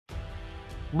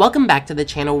Welcome back to the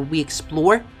channel where we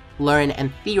explore, learn,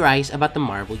 and theorize about the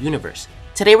Marvel Universe.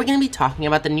 Today we're going to be talking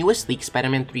about the newest leaked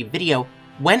Spider-Man 3 video,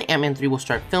 when Ant-Man 3 will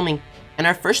start filming, and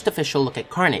our first official look at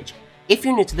Carnage. If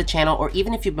you're new to the channel, or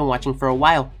even if you've been watching for a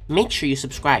while, make sure you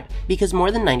subscribe, because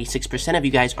more than 96% of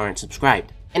you guys aren't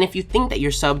subscribed. And if you think that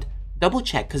you're subbed, double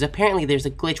check, because apparently there's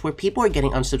a glitch where people are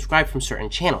getting unsubscribed from certain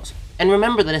channels. And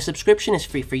remember that a subscription is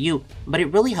free for you, but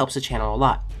it really helps the channel a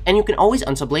lot. And you can always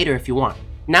unsub later if you want.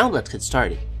 Now let's get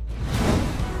started.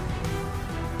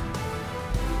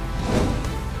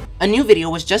 A new video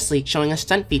was just leaked showing a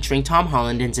stunt featuring Tom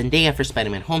Holland and Zendaya for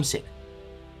Spider-Man Homesick.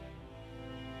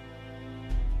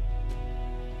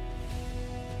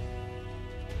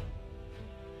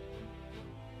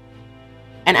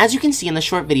 And as you can see in the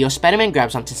short video, Spider-Man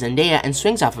grabs onto Zendaya and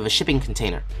swings off of a shipping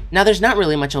container. Now there's not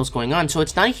really much else going on, so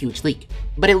it's not a huge leak,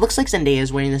 but it looks like Zendaya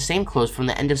is wearing the same clothes from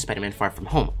the end of Spider-Man Far From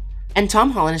Home. And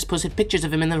Tom Holland has posted pictures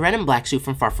of him in the red and black suit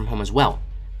from Far From Home as well.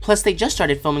 Plus, they just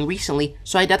started filming recently,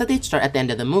 so I doubt that they'd start at the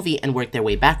end of the movie and work their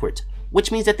way backwards,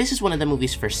 which means that this is one of the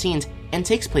movie's first scenes and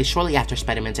takes place shortly after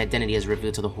Spider-Man's identity is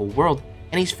revealed to the whole world,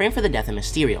 and he's framed for the death of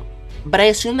Mysterio. But I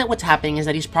assume that what's happening is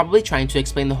that he's probably trying to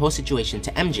explain the whole situation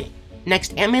to MJ.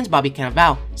 Next, Ant-Man's Bobby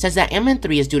Cannavale says that Ant-Man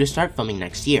 3 is due to start filming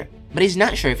next year, but he's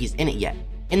not sure if he's in it yet.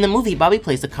 In the movie, Bobby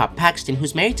plays the cop Paxton,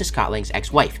 who's married to Scott Lang's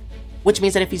ex-wife, which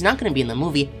means that if he's not going to be in the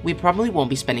movie, we probably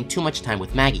won't be spending too much time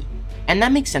with Maggie. And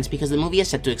that makes sense because the movie is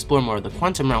set to explore more of the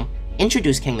quantum realm,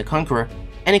 introduce Kang the Conqueror,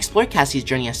 and explore Cassie's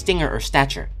journey as Stinger or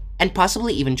Stature, and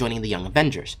possibly even joining the Young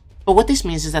Avengers. But what this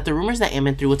means is that the rumors that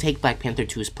Ant-Man 3 will take Black Panther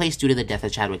 2's place due to the death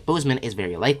of Chadwick Boseman is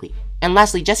very likely. And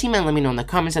lastly, Jesse Man let me know in the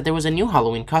comments that there was a new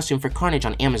Halloween costume for Carnage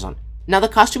on Amazon. Now the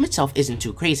costume itself isn't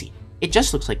too crazy, it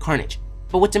just looks like Carnage.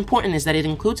 But what's important is that it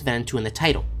includes Venom 2 in the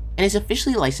title, and is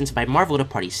officially licensed by Marvel to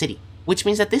Party City, which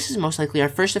means that this is most likely our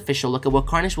first official look at what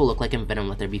Carnage will look like in Venom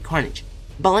Let There Be Carnage.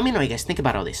 But let me know what you guys think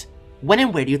about all this. When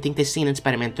and where do you think this scene in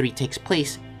Spider-Man 3 takes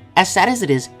place? As sad as it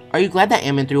is, are you glad that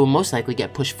Ant-Man 3 will most likely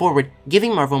get pushed forward,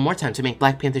 giving Marvel more time to make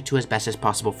Black Panther 2 as best as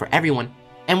possible for everyone?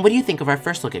 And what do you think of our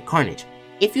first look at Carnage?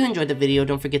 If you enjoyed the video,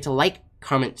 don't forget to like,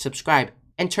 comment, subscribe,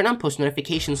 and turn on post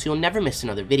notifications so you'll never miss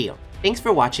another video. Thanks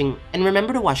for watching, and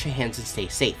remember to wash your hands and stay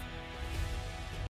safe.